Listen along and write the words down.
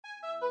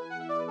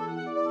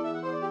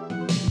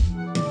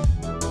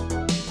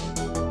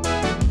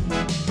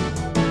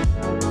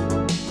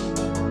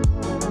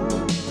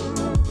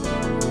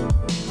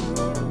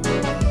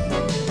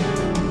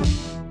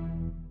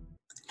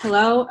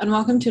Hello, and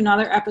welcome to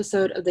another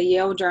episode of the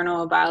Yale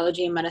Journal of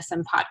Biology and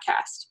Medicine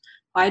podcast.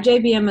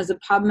 YJBM is a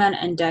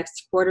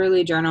PubMed-indexed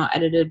quarterly journal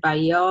edited by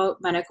Yale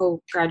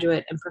medical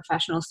graduate and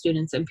professional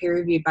students and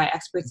peer-reviewed by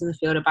experts in the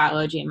field of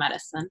biology and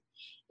medicine.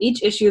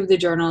 Each issue of the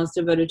journal is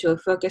devoted to a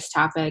focused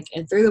topic,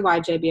 and through the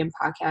YJBM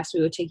podcast, we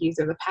will take you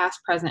through the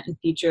past, present, and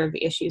future of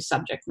the issue's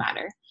subject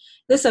matter.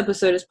 This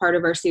episode is part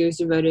of our series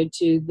devoted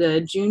to the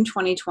June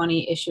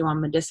 2020 issue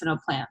on medicinal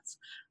plants.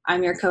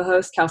 I'm your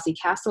co-host, Kelsey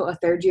Castle, a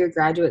third-year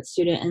graduate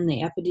student in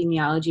the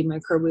Epidemiology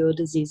Microbial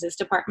Diseases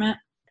Department.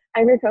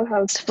 I'm your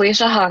co-host,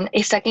 Felicia Hung,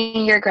 a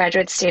second-year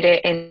graduate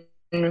student in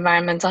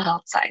Environmental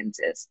Health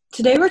Sciences.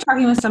 Today we're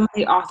talking with some of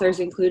the authors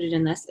included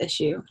in this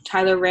issue.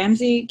 Tyler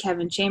Ramsey,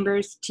 Kevin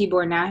Chambers,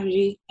 Tibor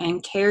Nagy,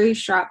 and Carrie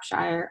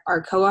Shropshire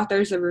are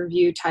co-authors of a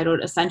review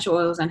titled Essential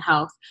Oils and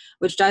Health,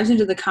 which dives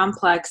into the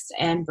complex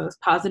and both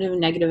positive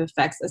and negative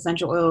effects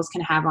essential oils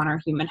can have on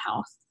our human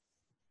health.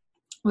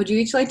 Would you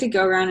each like to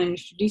go around and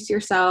introduce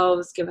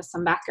yourselves, give us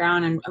some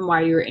background and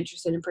why you were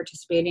interested in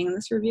participating in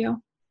this review?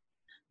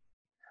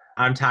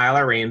 I'm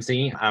Tyler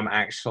Ramsey. I'm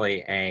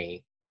actually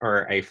a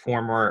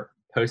former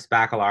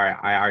post-baccalaureate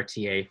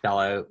IRTA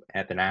fellow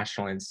at the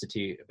National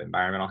Institute of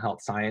Environmental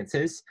Health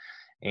Sciences.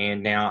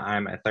 And now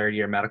I'm a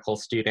third-year medical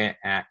student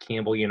at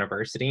Campbell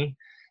University.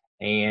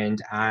 And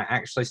I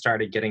actually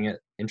started getting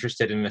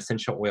interested in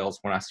essential oils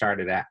when I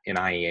started at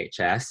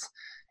NIEHS.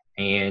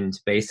 And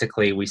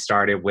basically, we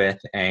started with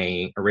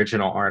an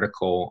original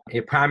article.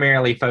 It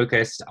primarily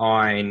focused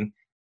on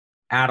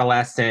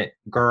adolescent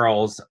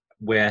girls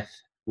with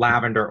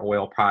lavender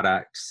oil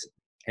products,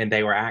 and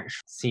they were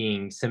actually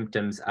seeing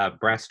symptoms of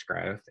breast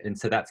growth. And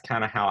so that's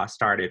kind of how I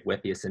started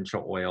with the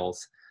essential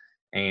oils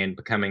and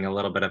becoming a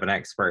little bit of an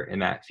expert in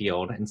that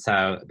field. And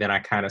so then I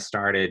kind of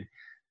started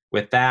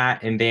with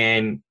that, and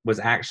then was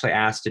actually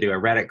asked to do a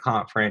Reddit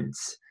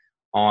conference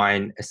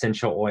on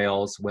essential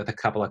oils with a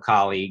couple of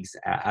colleagues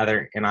at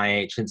other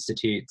NIH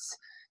institutes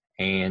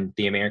and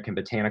the American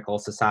Botanical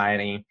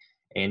Society.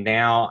 And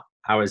now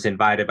I was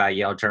invited by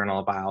Yale Journal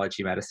of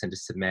Biology and Medicine to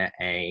submit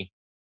a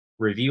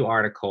review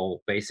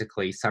article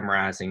basically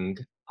summarizing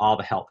all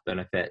the health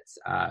benefits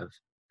of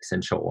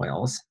essential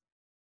oils.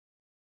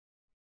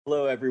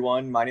 Hello,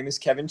 everyone. My name is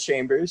Kevin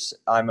Chambers.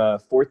 I'm a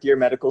fourth-year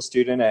medical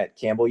student at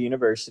Campbell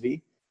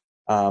University.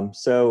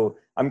 So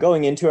I'm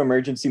going into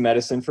emergency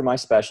medicine for my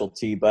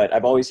specialty, but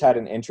I've always had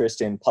an interest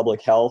in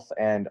public health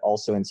and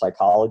also in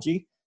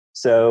psychology.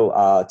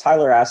 So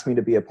Tyler asked me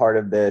to be a part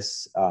of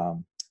this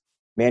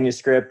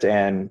manuscript,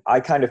 and I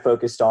kind of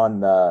focused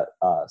on the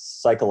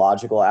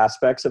psychological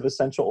aspects of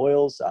essential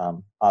oils.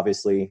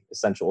 Obviously,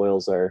 essential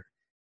oils are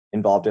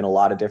involved in a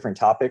lot of different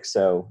topics,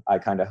 so I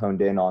kind of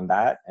honed in on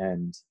that,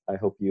 and I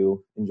hope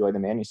you enjoy the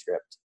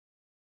manuscript.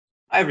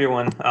 Hi,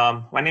 everyone.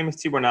 My name is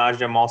Tibor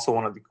Nagy. I'm also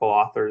one of the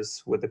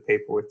co-authors with the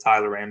paper with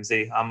Tyler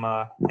Ramsey. I'm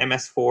a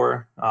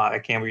MS4 at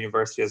Campbell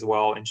University as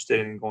well, interested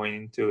in going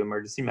into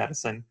emergency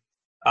medicine.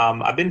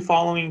 I've been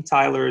following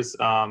Tyler's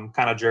kind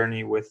of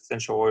journey with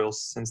essential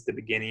oils since the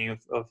beginning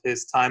of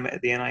his time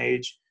at the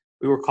NIH.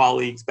 We were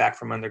colleagues back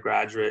from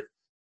undergraduate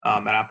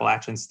at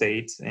Appalachian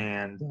State.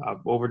 And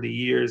over the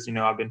years,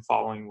 I've been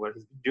following what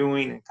he's been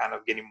doing and kind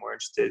of getting more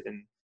interested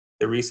in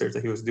the research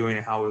that he was doing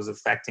and how it was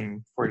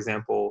affecting, for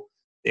example,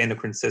 the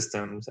endocrine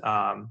systems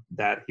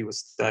that he was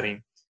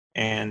studying.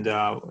 And,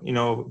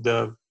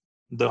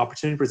 the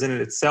opportunity presented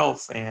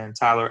itself, and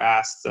Tyler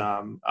asked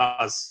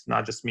us,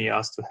 not just me,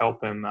 us, to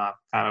help him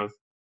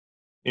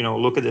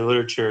look at the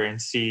literature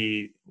and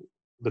see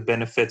the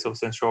benefits of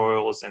essential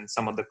oils and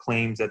some of the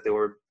claims that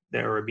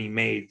were being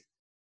made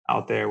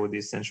out there with the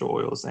essential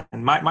oils.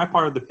 And my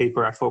part of the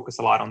paper, I focus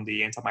a lot on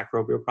the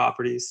antimicrobial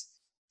properties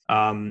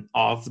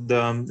of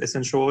the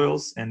essential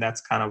oils, and that's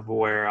kind of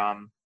where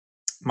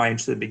my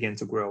interest began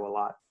to grow a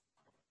lot.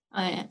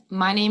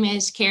 My name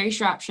is Carrie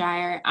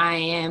Shropshire. I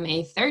am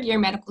a third-year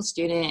medical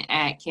student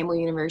at Campbell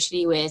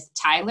University with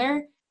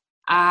Tyler.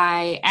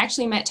 I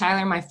actually met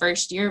Tyler my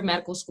first year of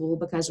medical school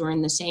because we're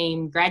in the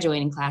same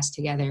graduating class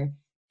together.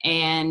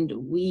 And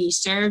we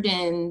served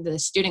in the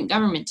student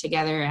government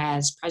together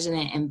as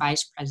president and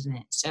vice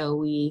president. So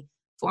we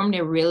formed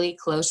a really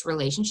close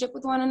relationship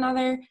with one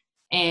another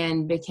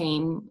and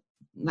became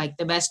like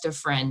the best of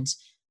friends.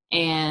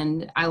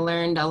 And I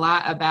learned a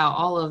lot about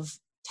all of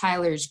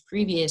Tyler's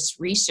previous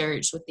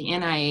research with the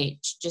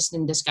NIH, just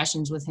in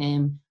discussions with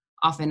him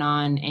off and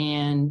on,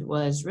 and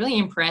was really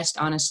impressed,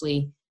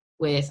 honestly,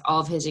 with all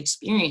of his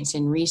experience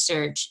in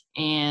research.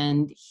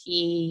 And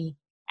he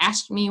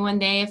asked me one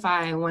day if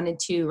I wanted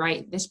to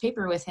write this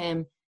paper with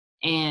him,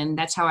 and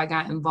that's how I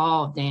got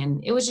involved.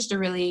 And it was just a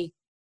really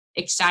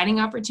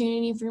exciting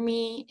opportunity for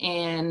me,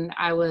 and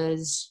I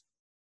was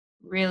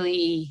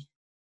really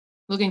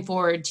looking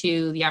forward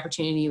to the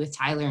opportunity with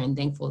Tyler and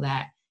thankful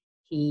that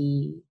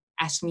he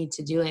asked me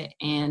to do it.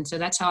 And so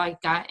that's how I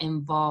got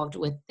involved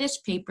with this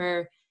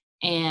paper.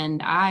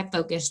 And I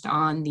focused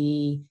on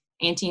the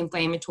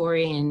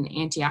anti-inflammatory and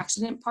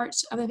antioxidant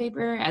parts of the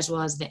paper, as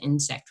well as the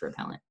insect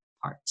repellent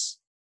parts.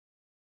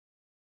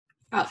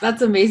 Oh,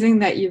 that's amazing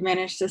that you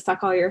managed to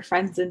suck all your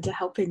friends into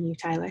helping you,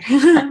 Tyler.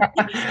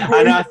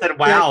 I know. I said,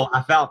 wow,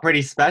 I felt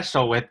pretty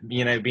special with,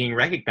 being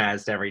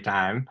recognized every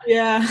time.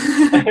 Yeah.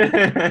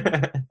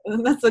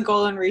 That's the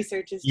goal in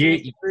research, is to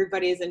make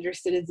everybody as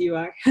interested as you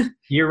are.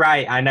 You're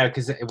right. I know,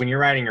 because when you're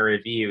writing a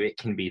review, it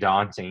can be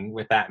daunting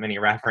with that many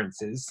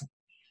references.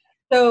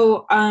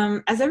 So,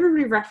 as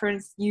everybody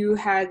referenced, you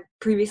had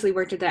previously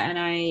worked at the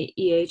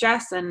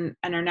NIEHS and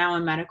are now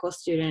a medical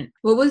student.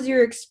 What was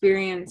your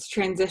experience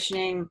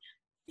transitioning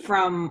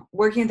from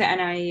working at the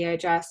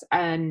NIEHS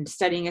and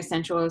studying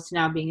essential oils to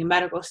now being a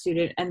medical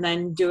student and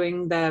then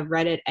doing the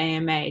Reddit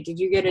AMA? Did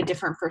you get a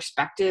different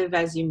perspective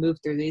as you moved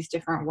through these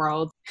different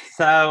worlds?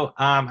 So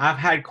I've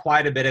had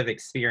quite a bit of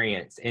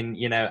experience, and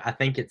I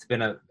think it's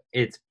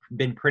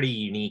been pretty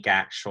unique,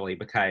 actually,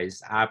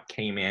 because I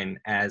came in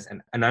as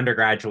an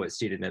undergraduate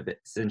student of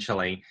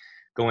essentially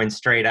going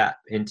straight up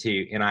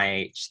into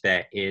NIH,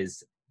 that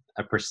is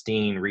a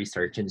pristine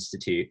research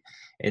institute.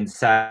 And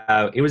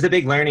so it was a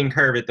big learning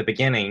curve at the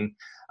beginning,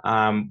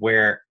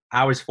 where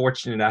I was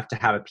fortunate enough to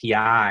have a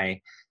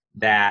PI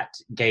that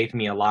gave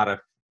me a lot of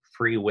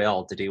free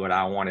will to do what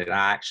I wanted.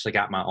 I actually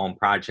got my own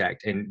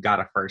project and got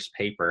a first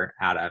paper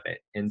out of it.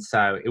 And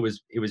so it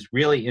was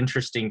really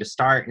interesting to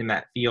start in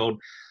that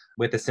field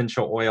with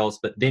essential oils,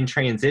 but then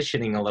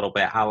transitioning a little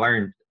bit, I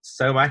learned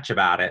so much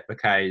about it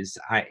because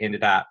I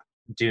ended up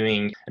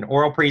doing an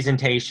oral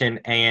presentation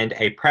and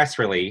a press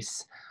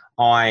release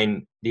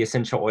on the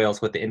essential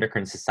oils with the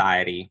Endocrine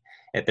Society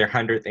at their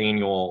 100th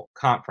annual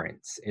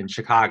conference in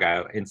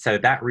Chicago. And so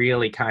that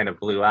really kind of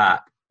blew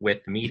up with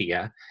the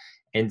media.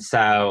 And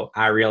so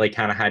I really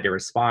kind of had to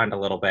respond a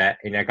little bit,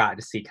 and I got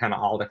to see kind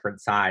of all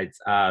different sides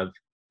of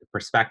the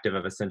perspective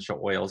of essential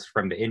oils,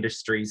 from the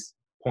industry's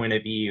point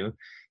of view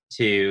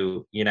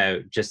to,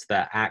 just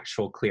the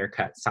actual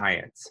clear-cut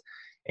science.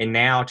 And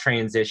now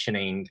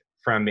transitioning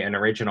from an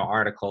original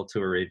article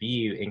to a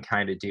review and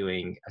kind of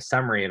doing a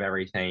summary of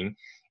everything,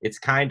 it's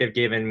kind of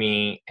given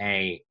me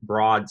a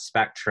broad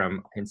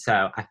spectrum. And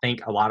so I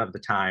think a lot of the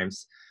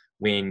times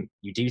when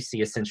you do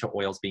see essential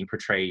oils being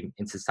portrayed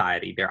in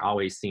society, they're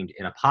always seen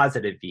in a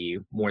positive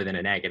view more than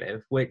a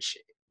negative, which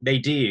they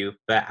do.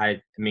 But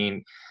I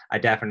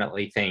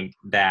definitely think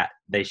that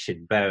they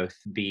should both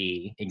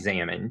be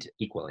examined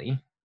equally.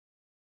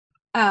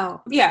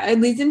 Oh, yeah, it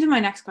leads into my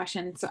next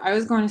question. So I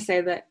was going to say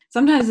that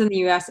sometimes in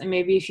the US, and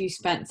maybe if you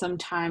spent some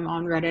time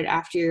on Reddit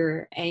after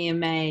your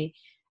AMA,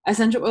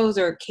 essential oils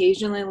are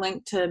occasionally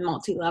linked to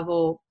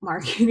multi-level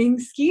marketing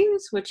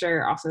schemes, which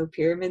are also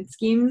pyramid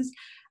schemes.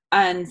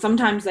 And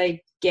sometimes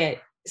they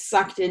get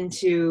sucked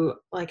into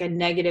like a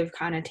negative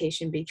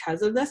connotation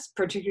because of this,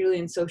 particularly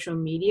in social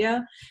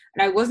media.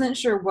 And I wasn't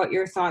sure what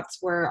your thoughts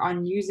were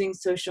on using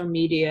social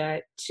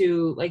media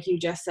to, like you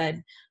just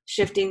said,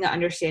 shifting the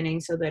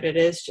understanding so that it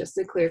is just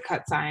a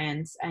clear-cut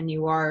science and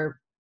you are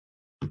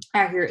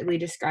accurately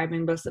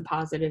describing both the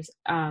positive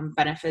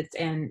benefits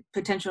and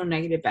potential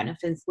negative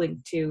benefits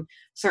linked to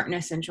certain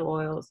essential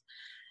oils.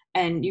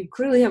 And you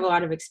clearly have a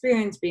lot of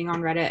experience being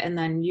on Reddit, and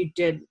then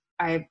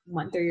I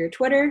went through your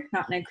Twitter,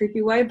 not in a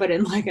creepy way, but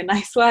in like a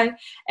nice way.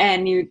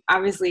 And you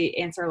obviously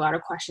answer a lot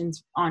of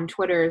questions on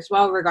Twitter as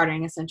well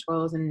regarding essential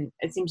oils. And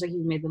it seems like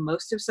you've made the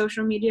most of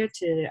social media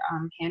to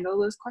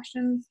handle those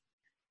questions.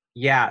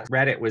 Yeah,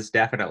 Reddit was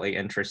definitely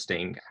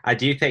interesting. I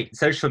do think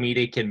social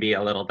media can be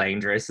a little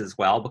dangerous as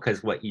well,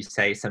 because what you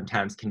say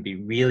sometimes can be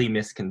really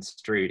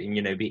misconstrued.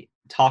 And, be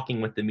talking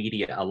with the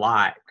media a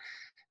lot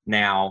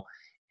now,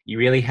 you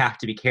really have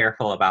to be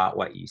careful about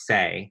what you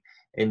say.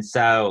 And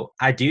so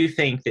I do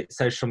think that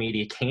social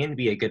media can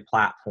be a good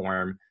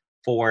platform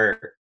for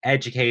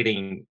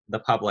educating the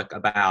public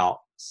about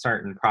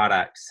certain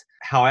products.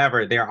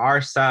 However, there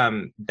are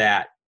some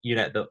that,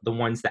 the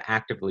ones that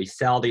actively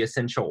sell the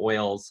essential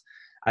oils,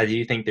 I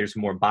do think there's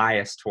more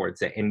bias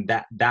towards it. And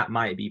that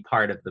might be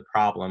part of the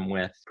problem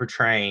with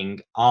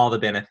portraying all the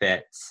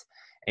benefits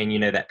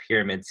and, that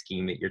pyramid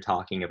scheme that you're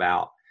talking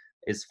about,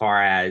 as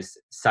far as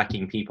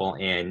sucking people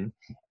in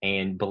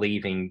and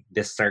believing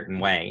this certain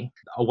way.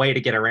 A way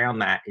to get around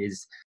that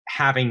is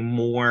having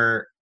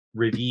more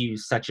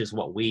reviews, such as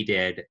what we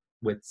did,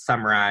 with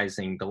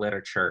summarizing the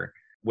literature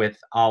with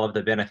all of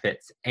the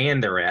benefits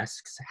and the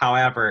risks.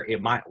 However,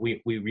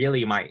 we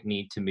really might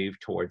need to move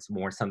towards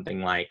more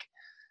something like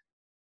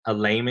a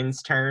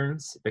layman's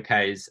terms,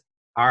 because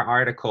our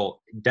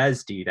article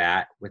does do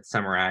that with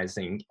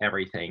summarizing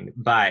everything,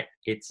 but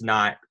it's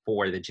not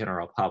for the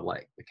general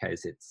public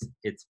because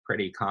it's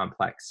pretty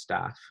complex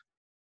stuff.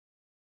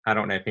 I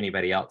don't know if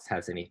anybody else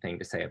has anything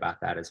to say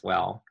about that as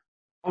well.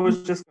 I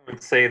was just going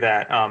to say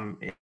that,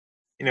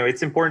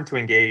 it's important to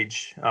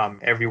engage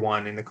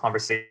everyone in the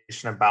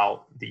conversation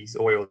about these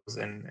oils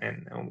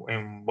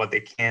and what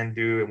they can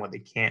do and what they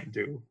can't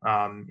do.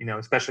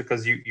 Especially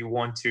because you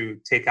want to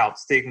take out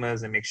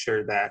stigmas and make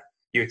sure that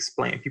you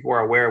explain, people are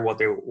aware of what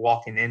they're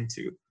walking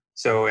into.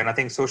 So, and I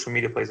think social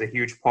media plays a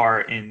huge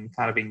part in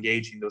kind of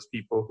engaging those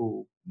people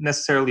who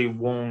necessarily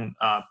won't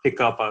pick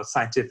up a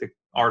scientific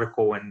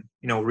article and,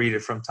 read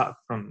it from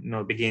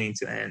beginning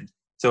to end.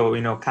 So,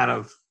 kind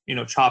of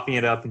chopping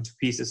it up into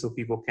pieces so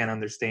people can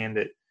understand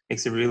it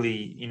makes it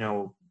really,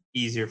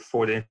 easier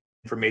for the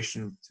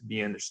information to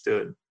be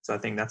understood. So I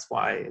think that's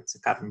why it's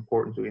kind of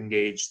important to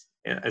engage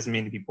as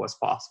many people as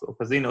possible,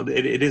 because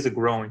it is a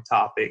growing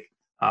topic.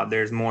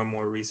 There's more and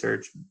more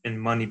research and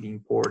money being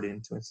poured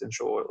into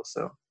essential oils.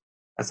 So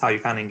that's how you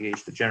kind of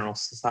engage the general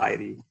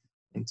society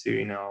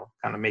into,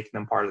 kind of making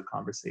them part of the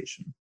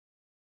conversation.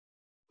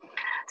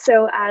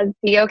 So as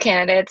DO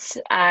candidates,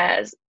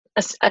 as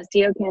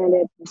DO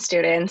candidate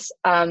students,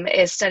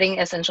 is studying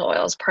essential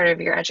oils part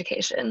of your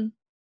education?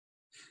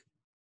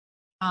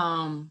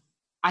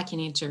 I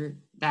can answer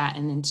that,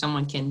 and then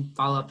someone can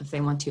follow up if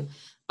they want to.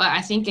 But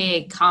I think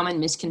a common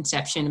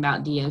misconception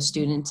about DO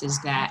students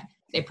is that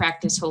they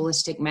practice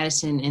holistic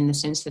medicine in the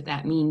sense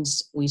that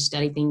means we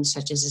study things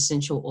such as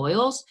essential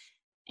oils.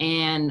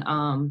 And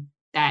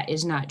that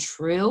is not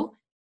true.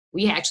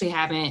 We actually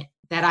haven't,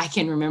 that I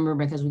can remember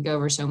because we go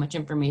over so much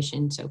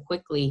information so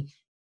quickly,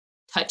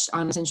 touched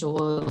on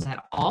essential oils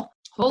at all.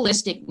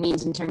 Holistic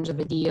means in terms of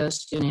a DO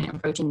student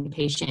approaching the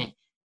patient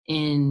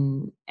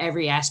in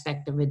every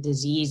aspect of a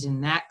disease,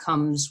 and that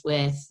comes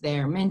with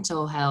their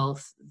mental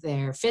health,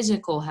 their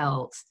physical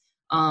health,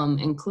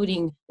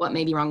 including what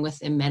may be wrong with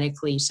them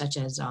medically, such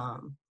as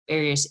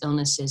various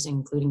illnesses,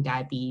 including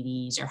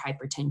diabetes or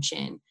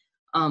hypertension.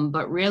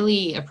 But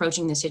really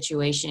approaching the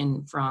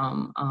situation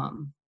from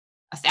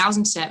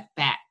 1,000 steps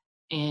back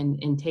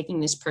and taking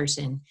this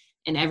person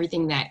and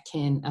everything that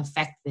can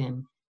affect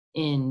them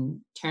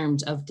in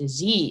terms of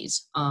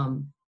disease,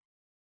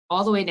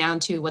 all the way down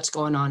to what's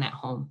going on at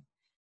home,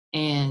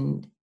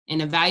 and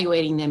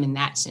evaluating them in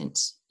that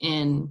sense.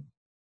 And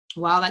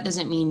while that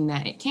doesn't mean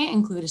that it can't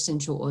include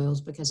essential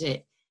oils, because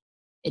it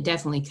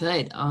definitely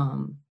could.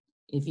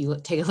 If you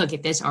take a look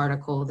at this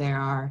article, there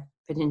are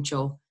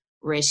potential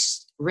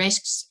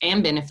risks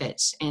and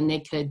benefits, and they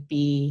could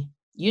be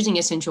using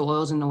essential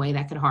oils in a way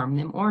that could harm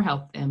them or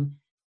help them.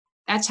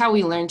 That's how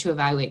we learn to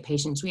evaluate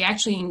patients. We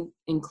actually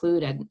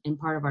include in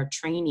part of our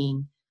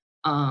training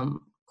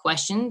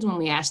questions when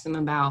we ask them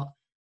about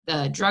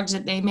the drugs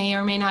that they may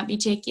or may not be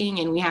taking,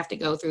 and we have to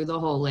go through the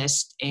whole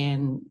list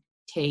and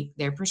take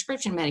their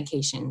prescription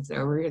medications,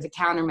 their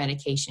over-the-counter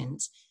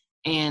medications,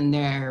 and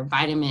their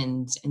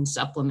vitamins and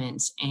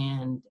supplements.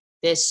 And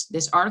this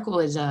article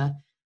is a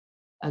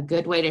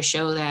good way to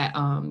show that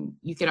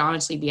you could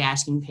honestly be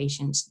asking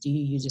patients, do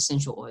you use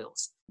essential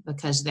oils?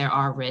 Because there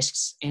are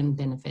risks and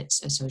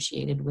benefits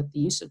associated with the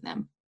use of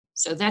them.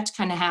 So that's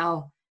kind of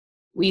how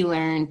we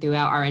learn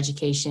throughout our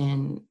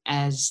education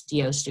as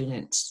DO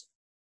students.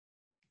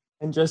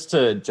 And just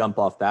to jump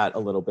off that a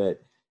little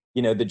bit,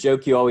 the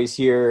joke you always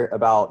hear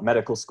about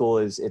medical school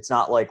is it's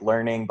not like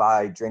learning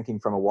by drinking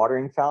from a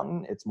watering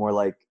fountain. It's more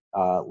like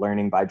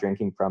learning by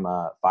drinking from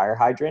a fire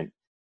hydrant.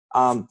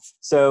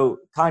 So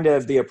kind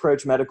of the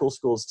approach medical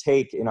schools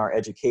take in our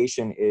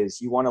education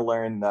is you want to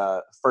learn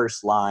the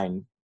first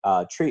line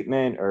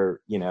treatment,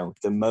 or,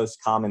 the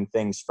most common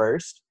things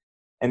first.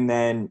 And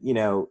then,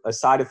 a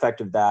side effect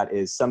of that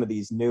is some of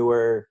these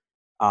newer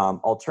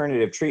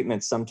alternative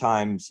treatments,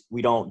 sometimes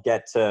we don't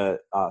get to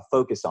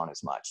focus on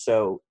as much.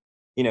 So,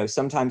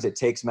 sometimes it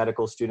takes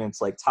medical students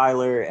like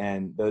Tyler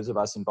and those of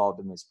us involved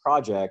in this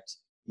project,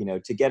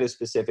 to get a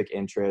specific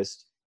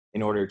interest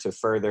in order to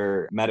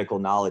further medical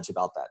knowledge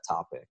about that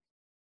topic.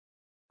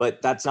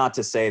 But that's not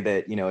to say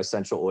that,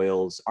 essential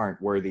oils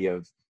aren't worthy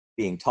of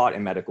being taught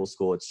in medical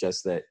school. It's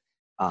just that,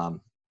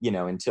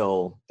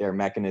 until their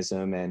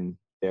mechanism and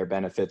their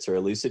benefits are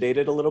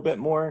elucidated a little bit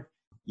more,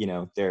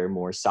 they're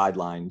more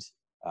sidelined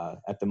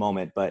at the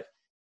moment. But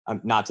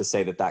not to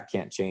say that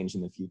can't change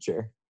in the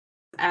future.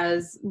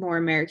 As more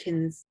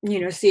Americans,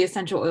 see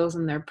essential oils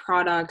in their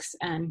products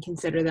and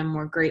consider them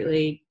more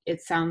greatly,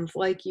 it sounds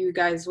like you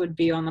guys would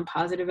be on the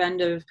positive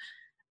end of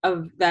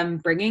them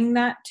bringing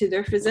that to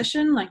their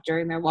physician, like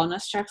during their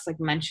wellness checks, like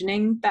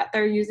mentioning that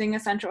they're using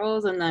essential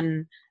oils, and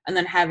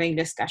then having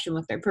discussion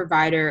with their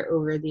provider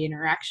over the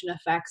interaction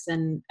effects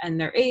and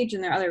their age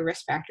and their other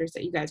risk factors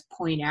that you guys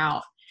point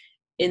out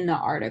in the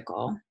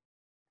article.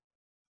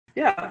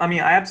 Yeah, I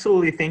mean, I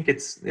absolutely think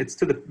it's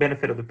to the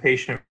benefit of the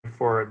patient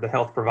for the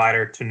health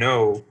provider to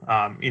know,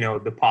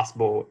 the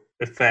possible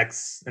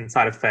effects and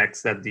side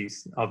effects that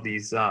these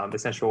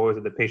essential oils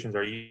that the patients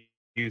are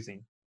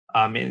using.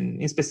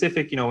 In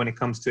specific, when it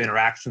comes to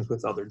interactions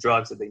with other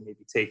drugs that they may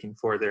be taking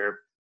for their,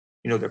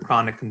 their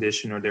chronic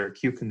condition or their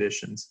acute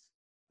conditions.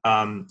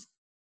 And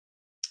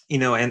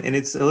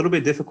it's a little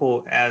bit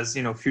difficult as,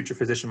 future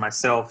physician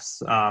myself.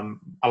 A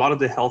lot of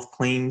the health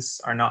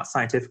claims are not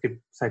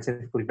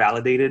scientifically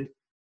validated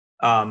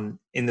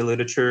in the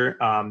literature,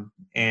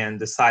 and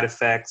the side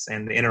effects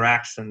and the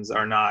interactions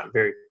are not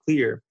very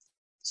clear.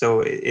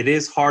 So it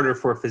is harder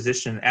for a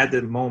physician at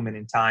the moment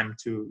in time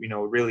to,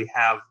 really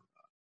have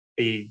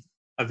a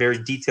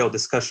very detailed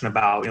discussion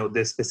about,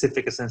 this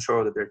specific essential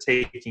oil that they're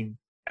taking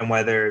and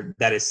whether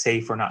that is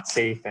safe or not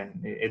safe,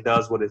 and it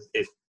does what it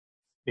is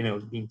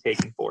being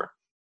taken for.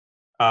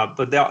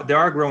 But there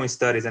are growing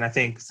studies, and I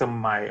think some of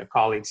my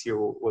colleagues here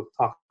will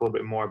talk a little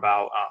bit more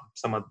about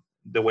some of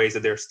the ways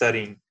that they're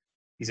studying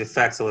these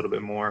effects a little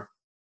bit more.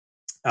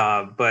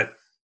 But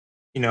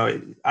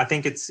I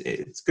think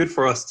it's good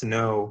for us to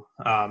know,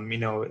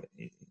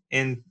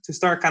 and to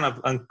start kind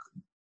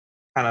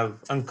of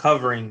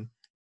uncovering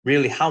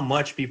really how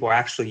much people are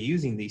actually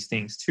using these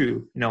things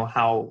too.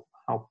 How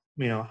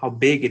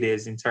big it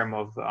is in terms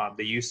of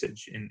the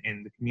usage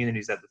in the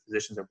communities that the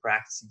physicians are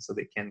practicing, so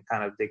they can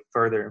kind of dig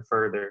further and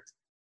further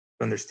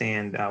to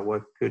understand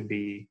what could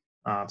be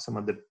some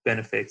of the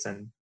benefits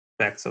and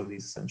effects of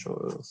these essential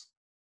oils.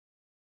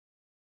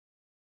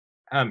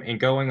 And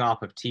going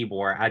off of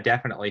Tibor, I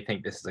definitely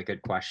think this is a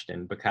good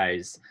question,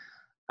 because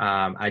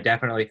I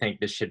definitely think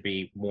this should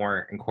be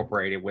more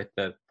incorporated with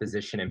the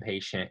physician and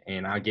patient.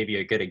 And I'll give you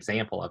a good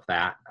example of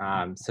that.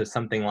 So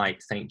something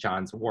like St.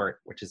 John's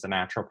wort, which is a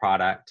natural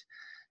product,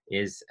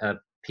 is a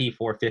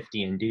P450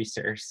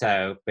 inducer.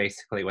 So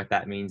basically what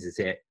that means is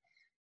it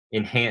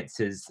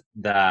enhances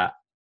the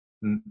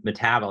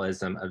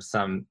metabolism of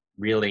some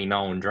really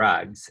known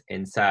drugs.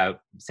 And so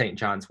St.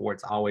 John's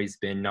wort's always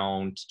been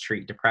known to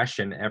treat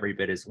depression every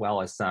bit as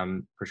well as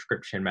some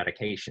prescription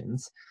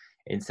medications.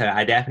 And so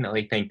I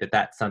definitely think that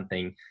that's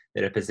something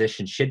that a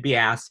physician should be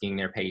asking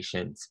their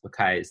patients,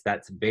 because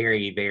that's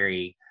very,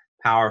 very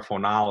powerful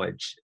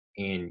knowledge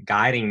in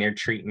guiding their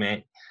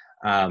treatment,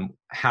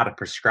 how to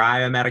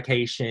prescribe a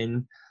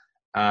medication,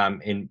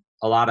 and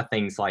a lot of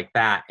things like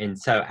that. And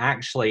so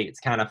actually it's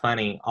kind of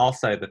funny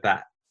also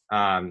that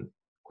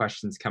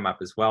questions come up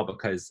as well,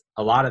 because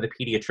a lot of the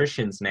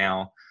pediatricians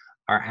now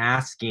are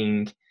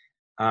asking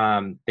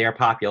their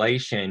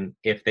population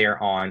if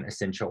they're on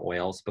essential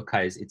oils,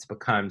 because it's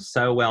become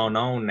so well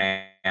known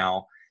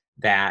now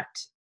that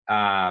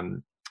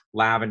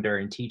lavender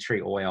and tea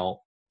tree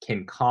oil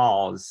can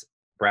cause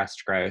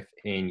breast growth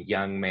in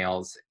young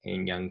males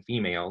and young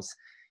females.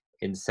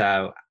 And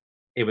so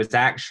it was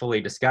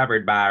actually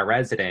discovered by a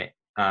resident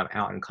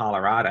out in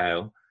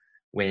Colorado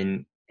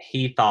when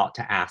he thought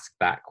to ask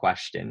that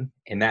question.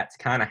 And that's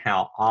kind of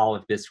how all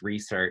of this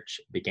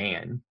research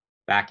began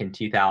back in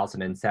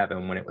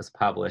 2007 when it was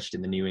published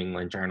in the New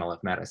England Journal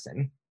of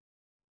Medicine.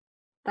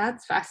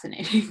 That's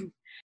fascinating.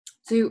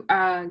 So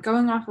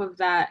going off of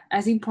that,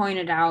 as you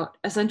pointed out,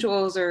 essential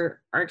oils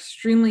are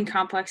extremely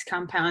complex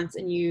compounds,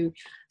 and you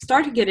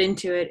start to get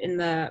into it in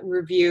the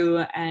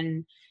review,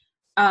 and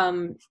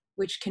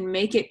which can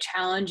make it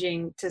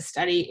challenging to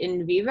study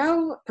in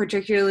vivo,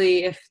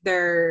 particularly if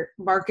they're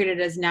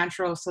marketed as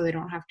natural, so they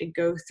don't have to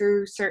go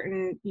through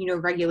certain,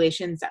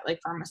 regulations that like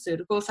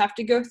pharmaceuticals have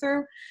to go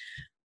through.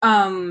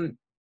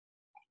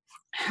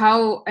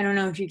 How, I don't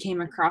know if you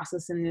came across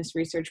this in this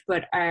research,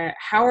 but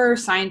how are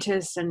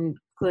scientists and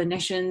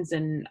clinicians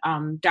and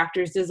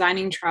doctors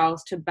designing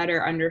trials to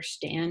better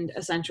understand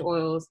essential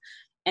oils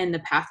and the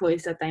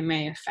pathways that they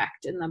may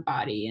affect in the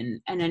body,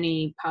 and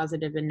any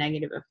positive and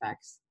negative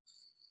effects?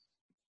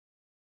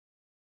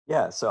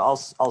 Yeah, so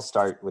I'll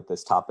start with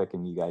this topic,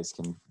 and you guys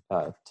can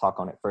talk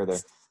on it further.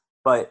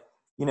 But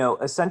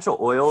essential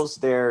oils,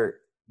 they're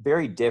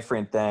very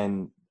different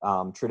than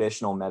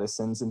traditional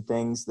medicines and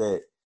things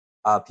that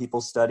people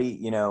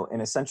study.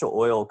 An essential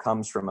oil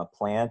comes from a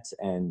plant,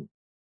 and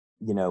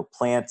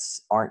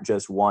plants aren't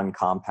just one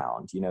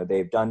compound.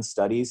 They've done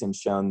studies and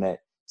shown that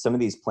some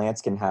of these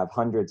plants can have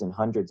hundreds and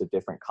hundreds of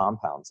different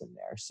compounds in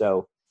there.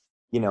 So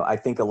I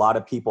think a lot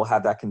of people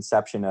have that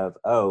conception of,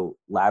 oh,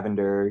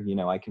 lavender,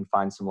 I can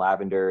find some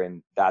lavender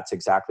and that's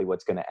exactly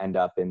what's going to end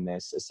up in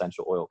this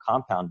essential oil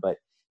compound. But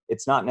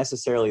it's not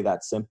necessarily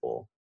that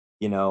simple.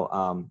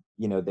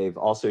 They've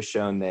also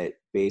shown that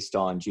based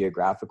on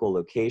geographical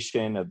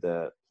location of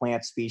the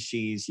plant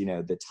species,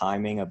 the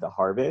timing of the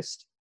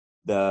harvest,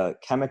 the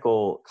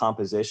chemical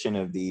composition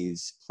of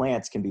these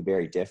plants can be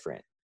very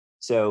different.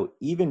 So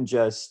even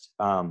just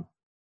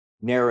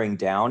narrowing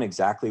down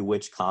exactly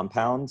which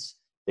compounds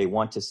they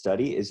want to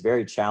study is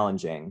very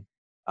challenging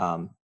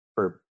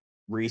for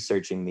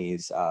researching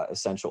these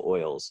essential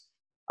oils.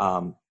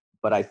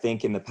 But I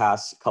think in the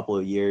past couple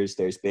of years,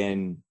 there's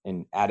been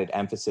an added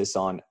emphasis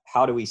on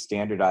how do we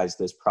standardize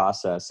this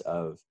process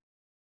of,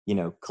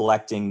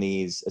 collecting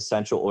these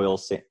essential oil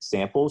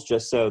samples,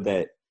 just so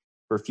that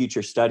for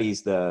future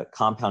studies, the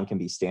compound can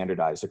be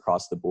standardized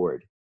across the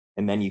board.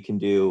 And then you can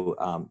do,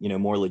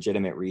 more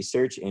legitimate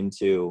research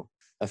into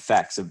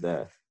effects of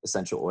the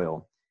essential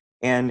oil.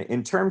 And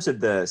in terms of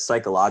the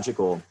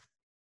psychological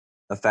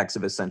effects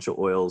of essential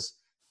oils,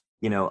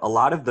 a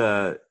lot of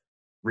the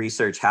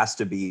research has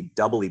to be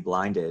doubly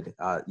blinded.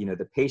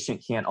 The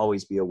patient can't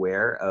always be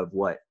aware of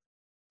what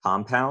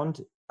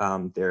compound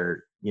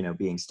they're,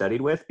 being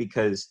studied with,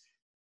 because,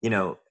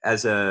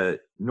 as a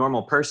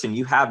normal person,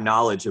 you have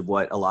knowledge of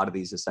what a lot of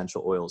these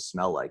essential oils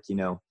smell like.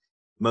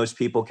 Most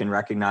people can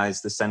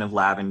recognize the scent of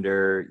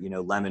lavender,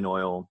 lemon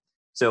oil.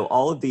 So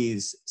all of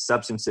these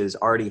substances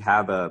already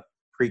have a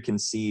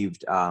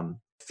preconceived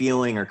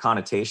feeling or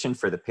connotation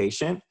for the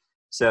patient.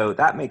 So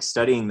that makes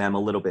studying them a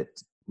little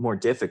bit more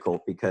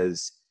difficult,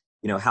 because,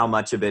 how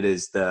much of it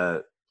is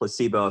the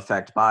placebo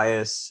effect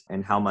bias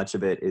and how much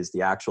of it is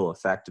the actual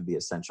effect of the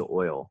essential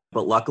oil.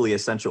 But luckily,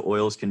 essential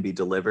oils can be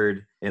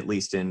delivered, at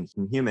least in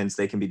humans,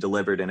 they can be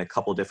delivered in a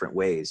couple different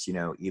ways,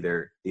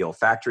 either the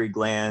olfactory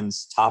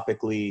glands,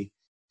 topically,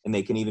 and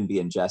they can even be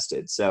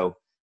ingested. So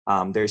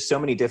there's so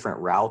many different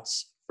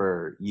routes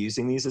for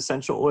using these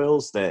essential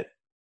oils that,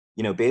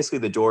 you know, basically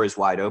the door is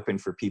wide open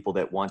for people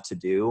that want to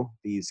do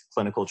these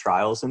clinical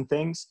trials and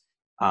things.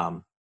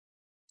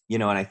 You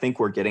know, and I think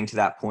we're getting to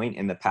that point.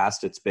 In the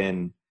past, it's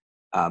been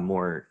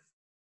more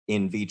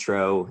in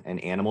vitro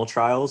and animal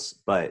trials,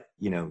 but,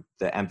 you know,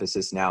 the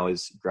emphasis now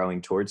is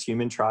growing towards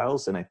human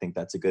trials. And I think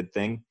that's a good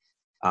thing.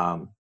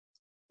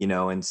 You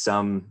know, and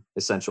some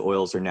essential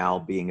oils are now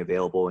being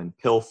available in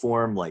pill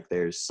form. Like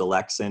there's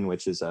Selexin,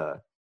 which is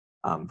a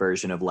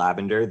version of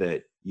lavender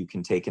that you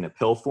can take in a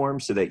pill form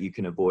so that you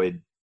can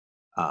avoid,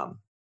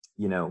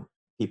 you know,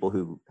 people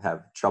who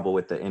have trouble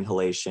with the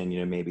inhalation, you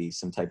know, maybe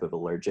some type of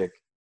allergic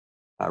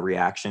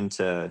reaction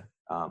to,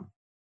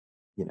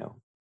 you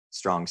know,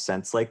 strong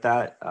scents like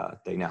that.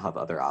 They now have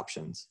other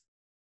options.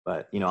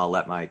 But, you know, I'll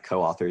let my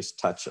co-authors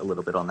touch a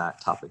little bit on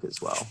that topic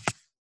as well.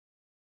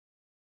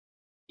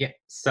 Yeah,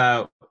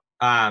 so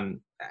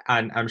I'm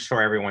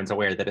sure everyone's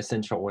aware that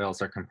essential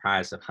oils are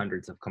comprised of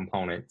hundreds of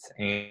components.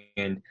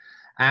 And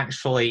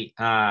actually,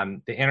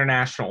 the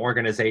International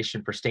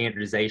Organization for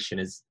Standardization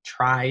has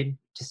tried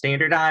to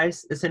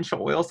standardize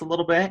essential oils a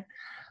little bit.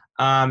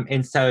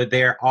 And so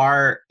there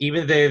are,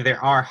 even though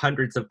there are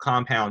hundreds of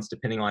compounds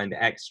depending on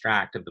the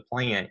extract of the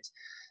plant,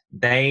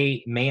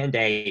 they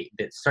mandate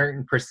that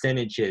certain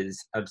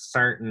percentages of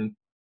certain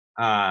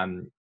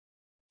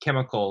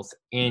chemicals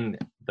in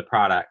the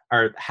product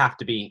or have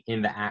to be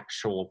in the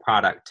actual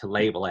product to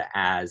label it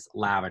as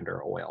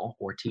lavender oil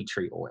or tea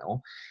tree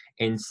oil.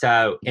 And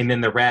so, and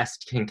then the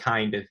rest can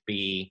kind of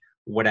be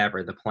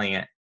whatever the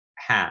plant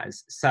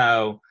has.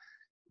 So,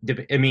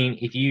 I mean,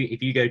 if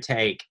you go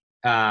take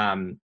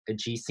a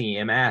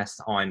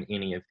GCMS on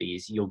any of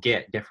these, you'll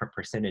get different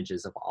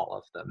percentages of all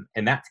of them.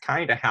 And that's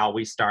kind of how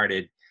we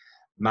started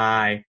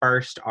my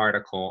first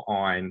article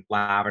on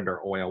lavender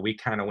oil. We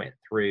kind of went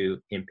through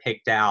and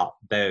picked out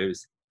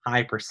those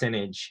high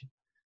percentage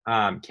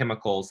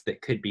chemicals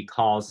that could be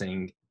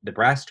causing the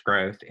breast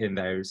growth in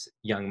those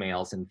young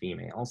males and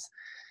females.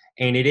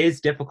 And it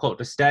is difficult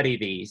to study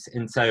these.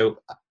 And so,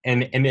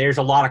 and there's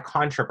a lot of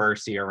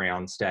controversy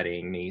around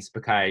studying these,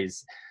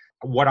 because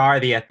what are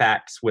the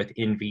effects with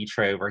in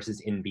vitro versus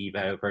in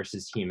vivo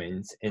versus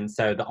humans? And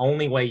so the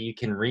only way you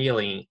can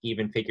really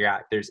even figure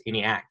out if there's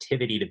any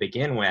activity to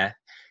begin with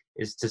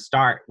is to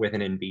start with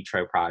an in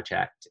vitro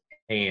project.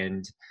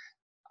 And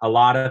a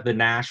lot of the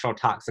National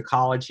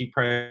Toxicology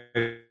Program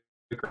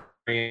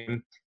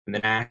and the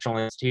National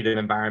Institute of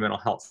Environmental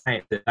Health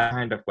Sciences, that's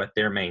kind of what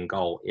their main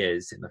goal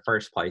is in the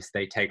first place.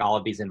 They take all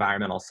of these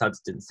environmental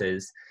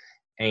substances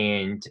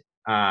and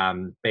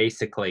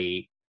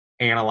basically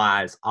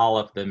analyze all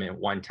of them at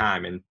one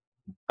time in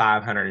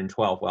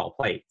 512 well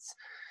plates.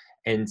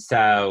 And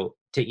so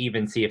to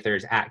even see if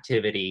there's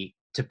activity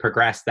to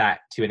progress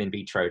that to an in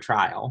vitro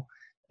trial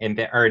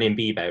or an in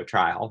vivo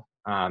trial,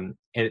 and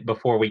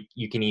before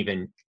you can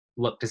even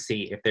look to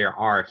see if there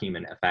are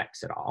human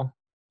effects at all.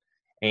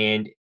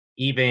 And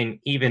even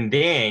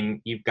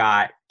then, you've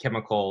got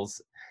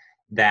chemicals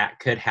that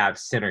could have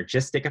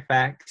synergistic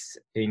effects,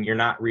 and you're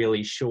not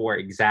really sure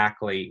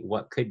exactly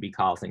what could be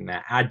causing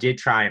that. I did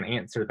try and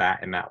answer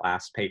that in that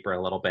last paper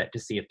a little bit to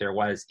see if there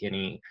was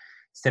any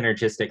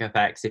synergistic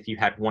effects. If you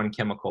had one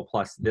chemical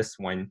plus this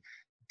one,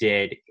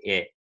 did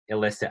it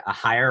elicit a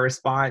higher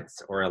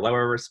response or a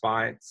lower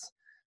response?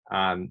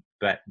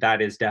 But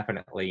that is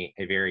definitely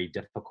a very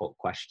difficult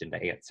question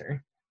to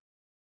answer.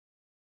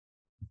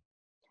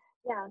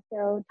 Yeah,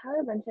 so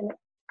Tyler mentioned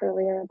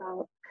earlier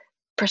about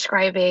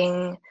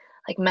prescribing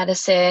like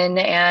medicine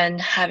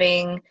and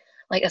having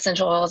like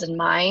essential oils in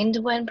mind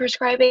when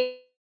prescribing.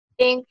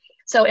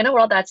 So in a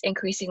world that's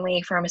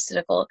increasingly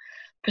pharmaceutical,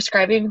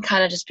 prescribing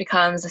kind of just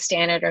becomes the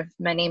standard of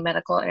many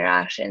medical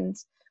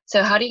interactions.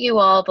 So how do you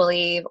all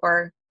believe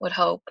or would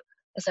hope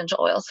essential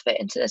oils fit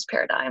into this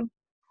paradigm?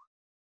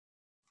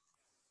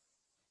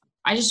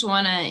 I just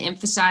want to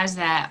emphasize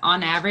that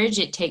on average,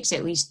 it takes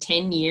at least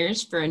 10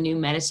 years for a new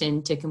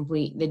medicine to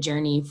complete the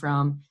journey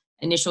from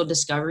initial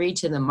discovery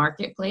to the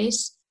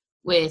marketplace,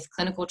 with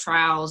clinical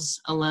trials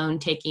alone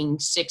taking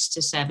 6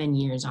 to 7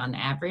 years on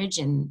average.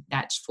 And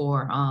that's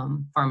for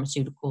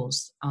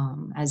pharmaceuticals,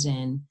 as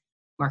in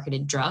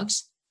marketed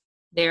drugs.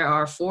 There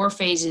are 4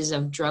 phases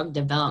of drug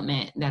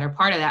development that are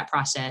part of that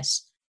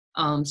process.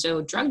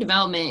 So drug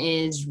development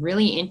is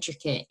really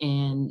intricate,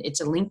 and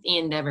it's a lengthy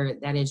endeavor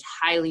that is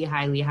highly,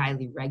 highly,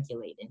 highly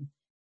regulated.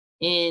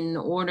 In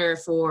order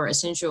for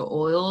essential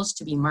oils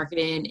to be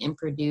marketed and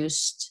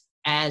produced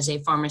as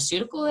a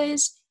pharmaceutical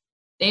is,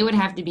 they would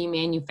have to be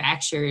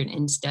manufactured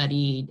and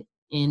studied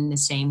in the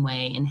same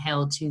way and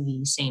held to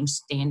the same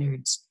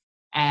standards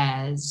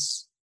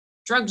as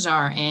drugs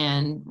are.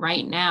 And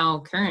right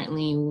now,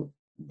 currently,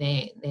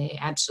 they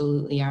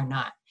absolutely are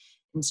not.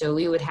 And so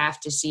we would have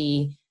to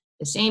see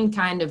the same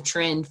kind of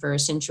trend for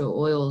essential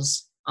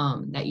oils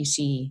that you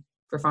see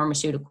for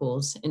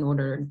pharmaceuticals in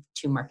order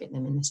to market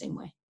them in the same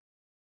way.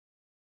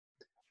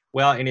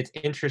 Well, and it's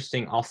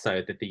interesting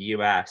also that the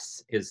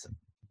U.S. is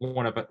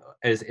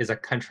a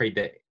country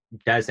that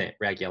doesn't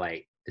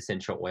regulate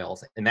essential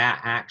oils. And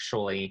that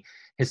actually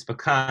has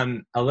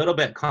become a little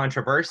bit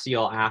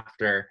controversial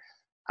after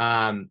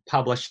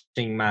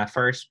publishing my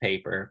first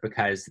paper,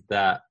 because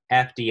the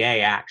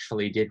FDA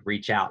actually did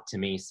reach out to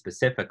me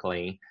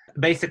specifically.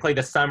 Basically,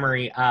 the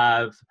summary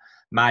of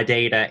my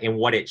data and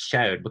what it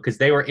showed, because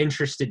they were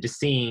interested to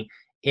see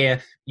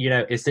if,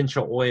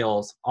 essential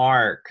oils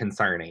are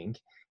concerning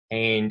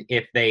and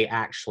if they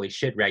actually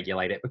should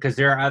regulate it, because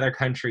there are other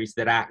countries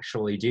that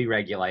actually do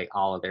regulate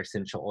all of their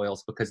essential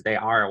oils because they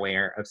are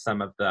aware of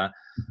some of the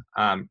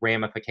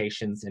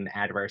ramifications and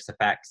adverse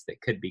effects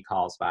that could be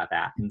caused by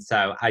that. And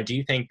so I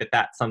do think that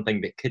that's something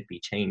that could be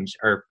changed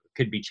or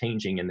could be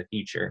changing in the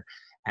future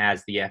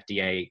as the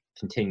FDA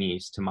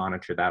continues to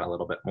monitor that a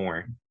little bit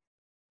more.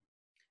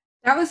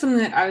 That was something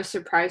that I was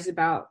surprised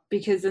about,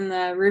 because in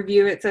the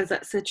review it says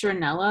that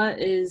citronella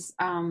is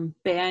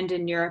banned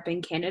in Europe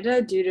and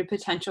Canada due to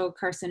potential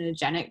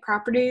carcinogenic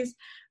properties.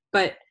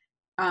 But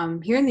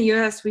here in the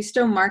US, we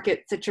still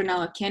market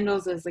citronella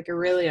candles as like a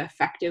really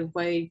effective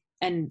way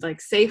and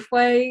like safe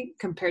way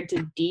compared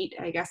to DEET.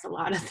 I guess a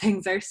lot of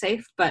things are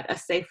safe, but a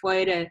safe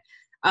way to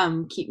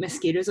keep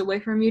mosquitoes away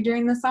from you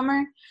during the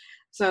summer.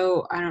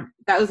 So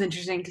that was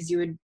interesting, because you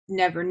would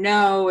never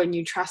know, and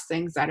you trust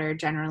things that are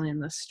generally in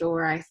the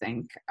store. I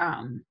think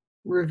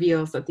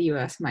reveals that the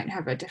US might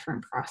have a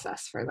different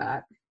process for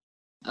that.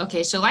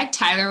 Okay, so like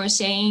Tyler was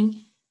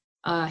saying,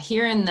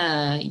 here in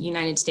the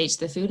United States,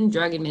 the Food and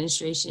Drug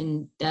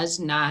Administration does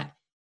not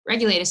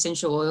regulate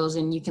essential oils,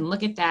 and you can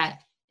look at that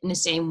in the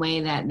same way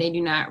that they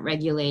do not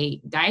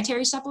regulate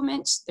dietary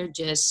supplements. They're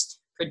just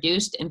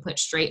produced and put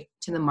straight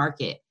to the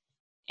market.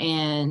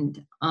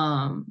 And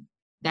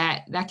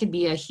that could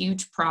be a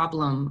huge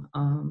problem.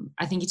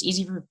 I think it's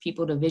easy for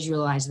people to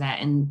visualize that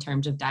in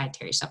terms of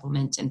dietary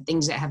supplements and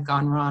things that have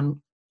gone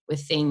wrong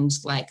with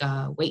things like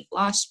weight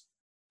loss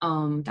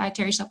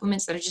dietary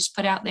supplements that are just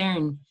put out there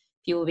and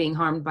people being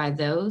harmed by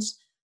those.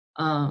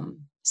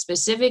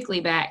 Specifically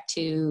back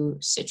to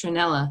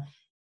citronella,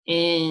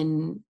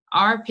 in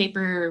our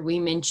paper we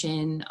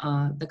mention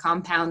the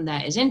compound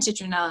that is in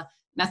citronella,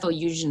 methyl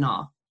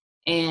eugenol,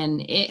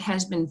 and it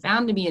has been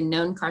found to be a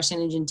known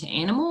carcinogen to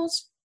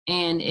animals,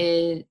 and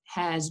it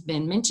has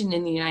been mentioned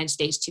in the United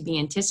States to be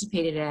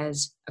anticipated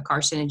as a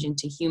carcinogen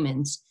to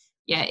humans,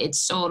 yet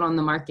it's sold on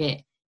the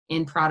market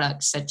in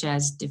products such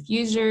as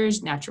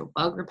diffusers, natural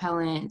bug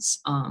repellents,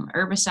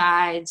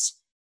 herbicides,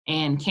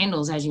 and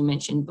candles, as you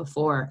mentioned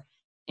before.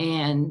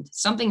 And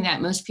something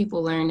that most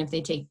people learn if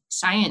they take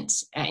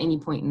science at any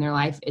point in their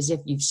life is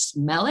if you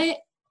smell it,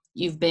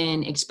 you've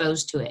been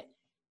exposed to it.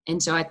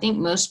 And so I think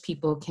most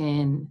people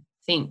can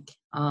think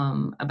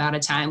about a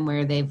time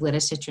where they've lit a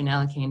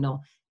citronella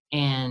candle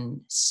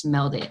and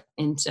smelled it.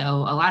 And so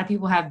a lot of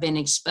people have been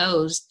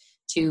exposed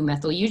to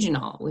methyl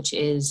eugenol, which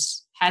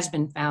has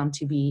been found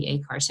to be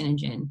a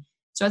carcinogen.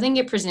 So I think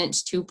it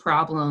presents two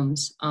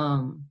problems.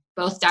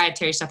 Both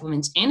dietary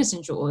supplements and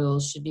essential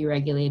oils should be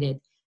regulated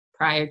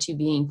prior to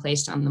being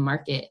placed on the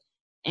market,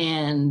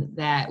 and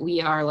that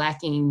we are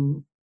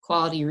lacking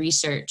quality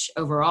research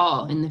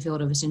overall in the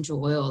field of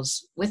essential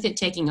oils, with it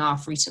taking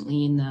off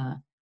recently in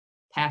the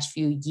past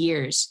few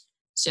years.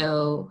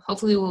 So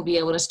hopefully we'll be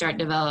able to start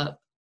develop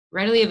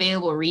readily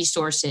available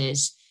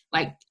resources,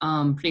 like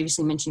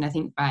previously mentioned, I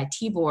think by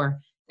Tibor,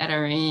 that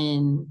are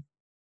in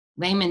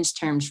layman's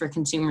terms for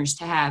consumers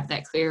to have,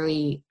 that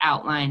clearly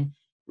outline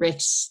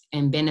risks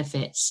and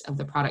benefits of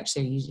the products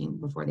they're using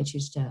before they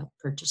choose to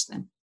purchase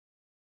them.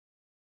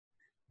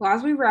 Well,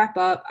 as we wrap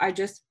up, I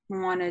just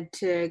wanted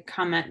to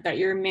comment that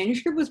your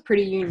manuscript was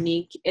pretty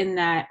unique in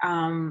that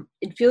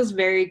it feels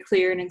very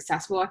clear and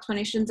accessible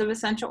explanations of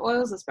essential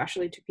oils,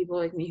 especially to people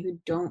like me who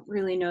don't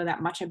really know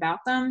that much about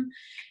them.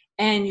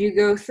 And you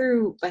go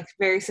through like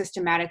very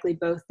systematically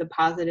both the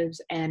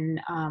positives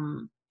and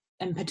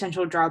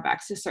potential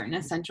drawbacks to certain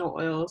essential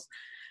oils.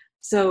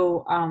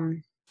 So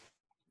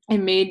it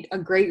made a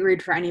great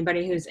read for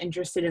anybody who's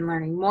interested in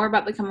learning more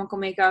about the chemical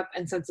makeup.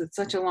 And since it's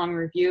such a long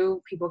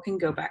review, people can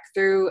go back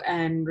through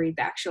and read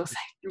the actual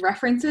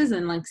references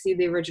and like see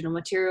the original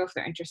material if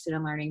they're interested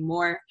in learning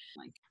more.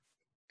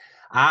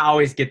 I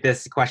always get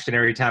this question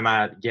every time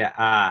I get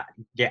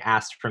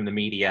asked from the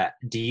media.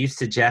 Do you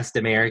suggest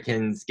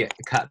Americans get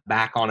cut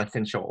back on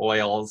essential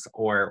oils,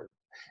 or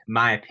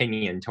my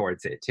opinion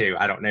towards it too?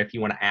 I don't know if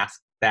you want to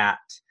ask that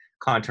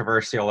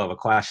controversial of a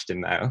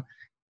question though.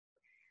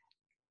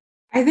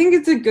 I think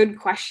it's a good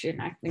question.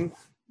 I think,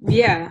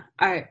 yeah.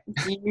 Do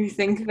you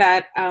think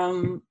that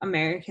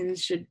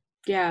Americans should,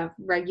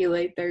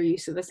 regulate their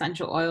use of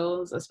essential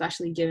oils,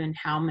 especially given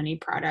how many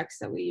products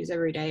that we use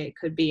every day it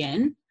could be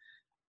in?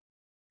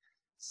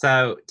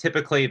 So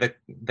typically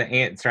the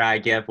answer I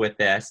give with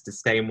this, to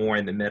stay more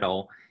in the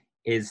middle,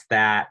 is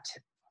that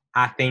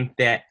I think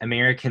that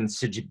Americans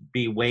should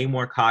be way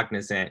more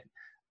cognizant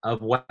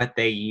of what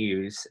they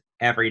use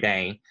every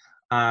day.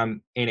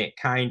 And it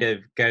kind of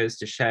goes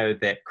to show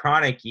that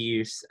chronic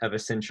use of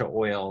essential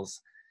oils,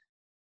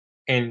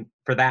 and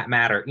for that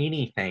matter,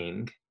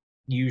 anything,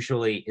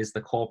 usually is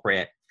the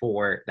culprit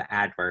for the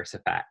adverse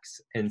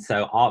effects. And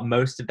so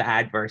most of the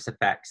adverse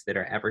effects that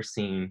are ever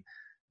seen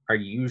are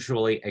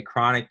usually a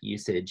chronic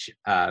usage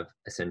of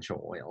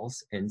essential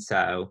oils. And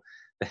so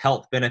the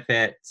health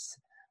benefits,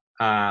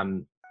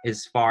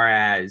 as far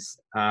as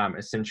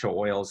essential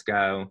oils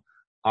go,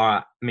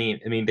 I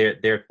mean, there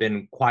have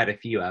been quite a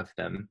few of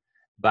them,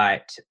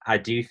 but I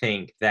do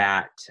think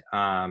that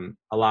a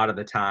lot of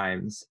the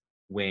times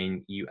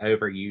when you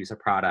overuse a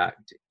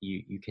product,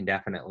 you can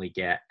definitely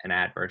get an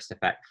adverse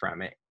effect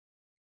from it.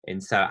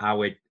 And so I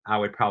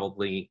would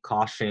probably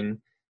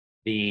caution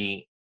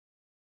the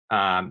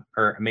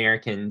or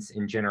Americans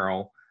in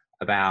general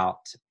about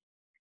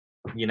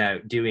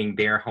doing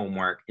their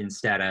homework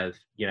instead of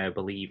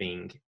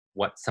believing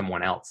what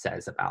someone else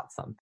says about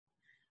something.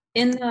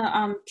 In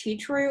the tea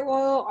tree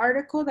oil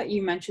article that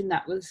you mentioned,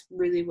 that was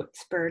really what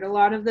spurred a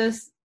lot of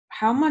this.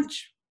 How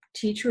much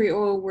tea tree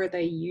oil were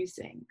they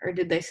using, or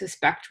did they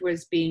suspect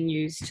was being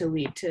used to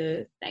lead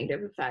to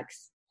negative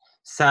effects?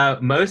 So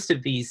most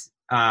of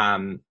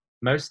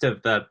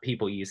the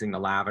people using the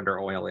lavender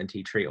oil and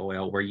tea tree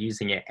oil were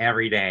using it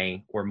every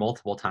day or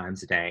multiple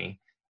times a day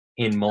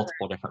in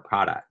multiple different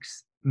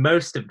products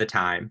most of the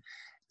time.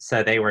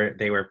 So they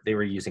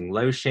were using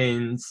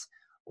lotions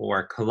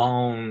or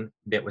cologne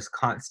that was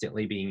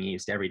constantly being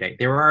used every day.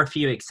 There are a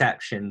few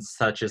exceptions,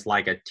 such as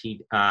like a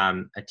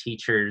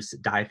teacher's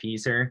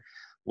diffuser,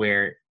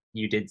 where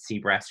you did see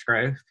breast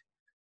growth.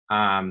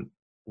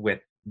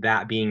 With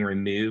that being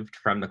removed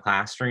from the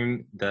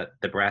classroom, the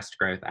breast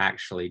growth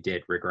actually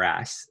did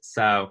regress.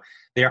 So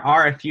there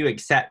are a few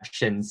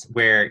exceptions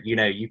where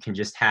you can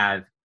just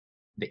have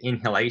the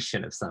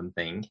inhalation of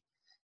something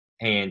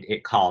and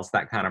it caused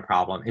that kind of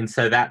problem. And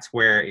so that's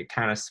where it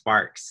kind of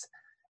sparks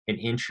an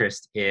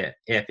interest if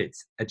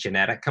it's a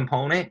genetic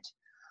component,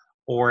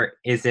 or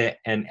is it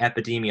an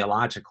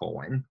epidemiological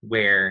one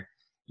where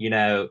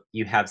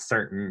you have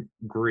certain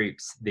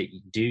groups that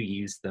do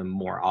use them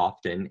more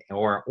often,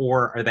 or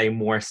are they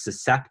more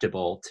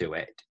susceptible to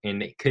it?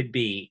 And it could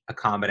be a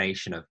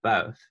combination of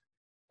both.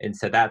 And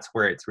so that's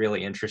where it's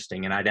really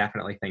interesting. And I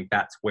definitely think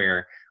that's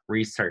where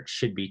research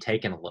should be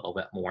taken a little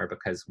bit more,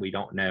 because we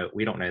don't know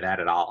that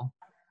at all.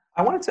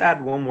 I wanted to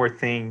add one more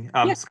thing,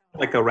 Yeah. it's kind of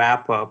like a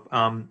wrap up.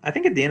 I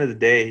think at the end of the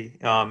day,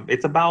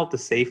 it's about the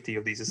safety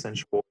of these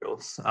essential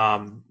oils.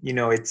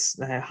 It's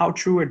how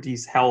true are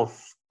these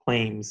health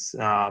claims?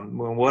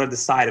 What are the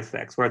side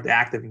effects? What are the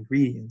active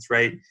ingredients,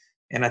 right?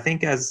 And I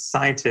think as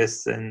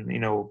scientists and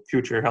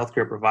future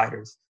healthcare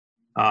providers,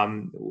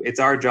 it's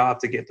our job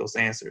to get those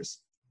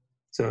answers.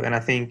 So, and I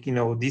think,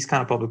 these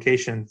kind of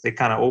publications, they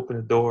kind of open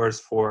the doors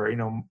for,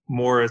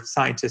 more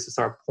scientists to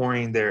start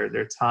pouring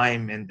their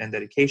time and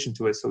dedication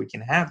to it, so we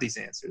can have these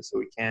answers, so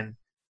we can,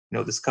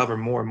 discover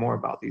more and more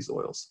about these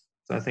oils.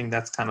 So I think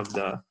that's kind of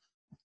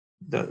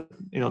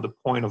the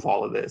point of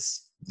all of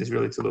this, is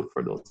really to look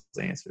for those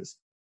answers.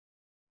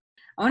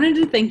 I wanted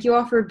to thank you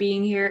all for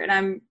being here,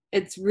 and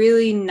it's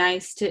really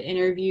nice to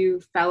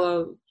interview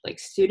fellow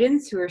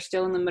students who are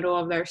still in the middle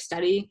of their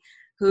study,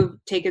 who've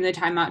taken the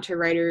time out to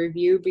write a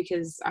review,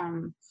 because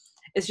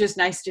it's just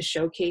nice to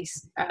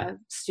showcase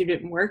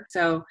student work.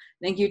 So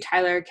thank you,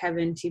 Tyler,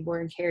 Kevin,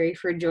 Tibor, and Carrie,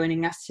 for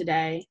joining us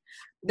today.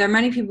 There are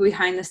many people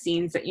behind the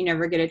scenes that you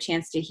never get a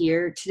chance to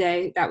hear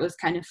today. That was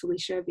kind of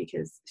Felicia,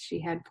 because she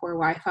had poor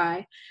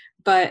Wi-Fi.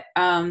 But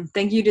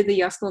thank you to the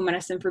Yale School of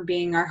Medicine for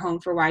being our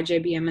home for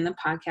YJBM and the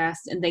podcast.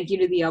 And thank you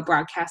to the Yale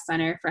Broadcast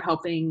Center for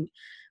helping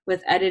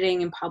with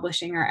editing and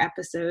publishing our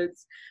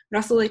episodes. I'd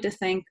also like to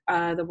thank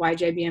the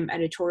YJBM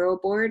editorial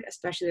board,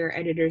 especially our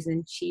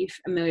editors-in-chief,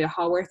 Amelia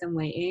Hallworth and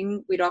Wei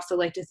Ng. We'd also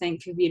like to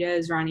thank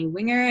Kavita's Ronnie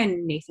Winger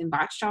and Nathan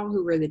Botchall,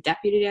 who were the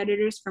deputy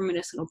editors for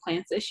Medicinal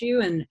Plants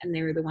issue, and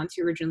they were the ones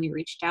who originally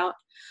reached out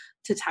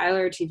to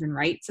Tyler to even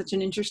write such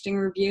an interesting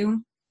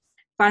review.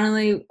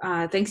 Finally,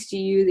 thanks to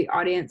you, the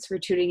audience, for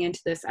tuning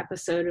into this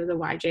episode of the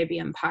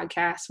YJBM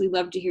podcast. We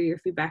love to hear your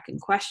feedback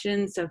and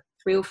questions, so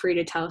feel free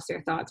to tell us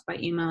your thoughts by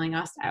emailing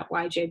us at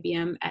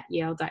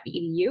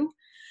yjbm@yale.edu.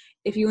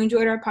 If you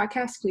enjoyed our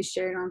podcast, please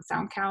share it on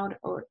SoundCloud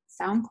or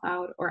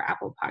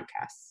Apple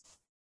Podcasts.